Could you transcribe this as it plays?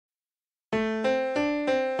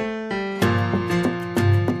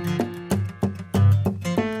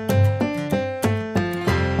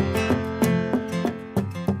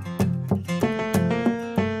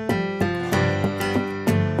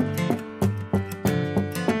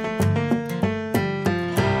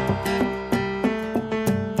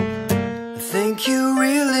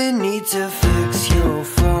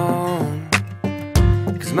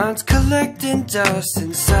collecting dust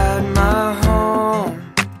inside my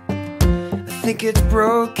home. I think it's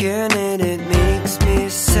broken and it makes me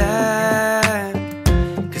sad,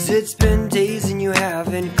 'cause it's been days and you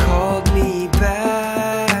haven't called me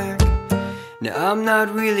back. Now I'm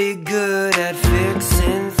not really good at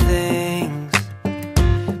fixing things,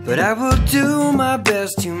 but I will do my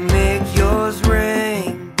best to make yours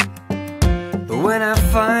ring. But when I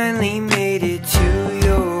finally made it to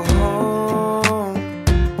your home,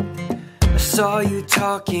 I saw you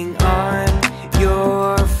talking on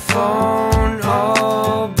your phone.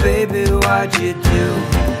 Oh baby, why'd you do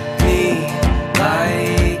me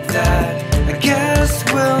like that? I guess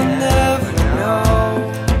we'll never know.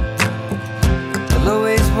 I'll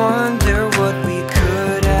always wonder what we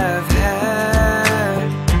could have had,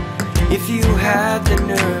 if you had the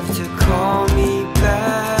nerve to call me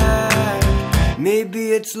back. Maybe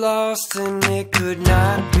it's lost and it could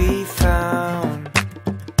not be found,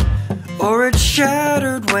 or it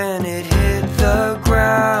shattered when it hit the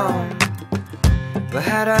ground. But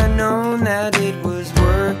had I known that it was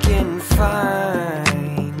working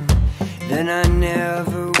fine, then I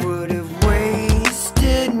never would have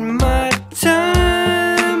wasted my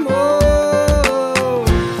time. Oh,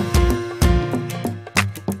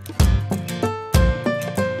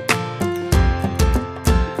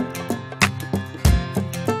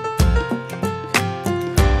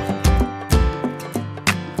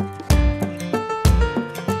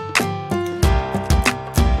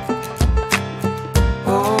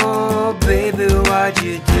 oh baby, why'd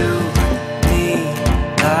you do me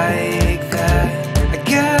like that?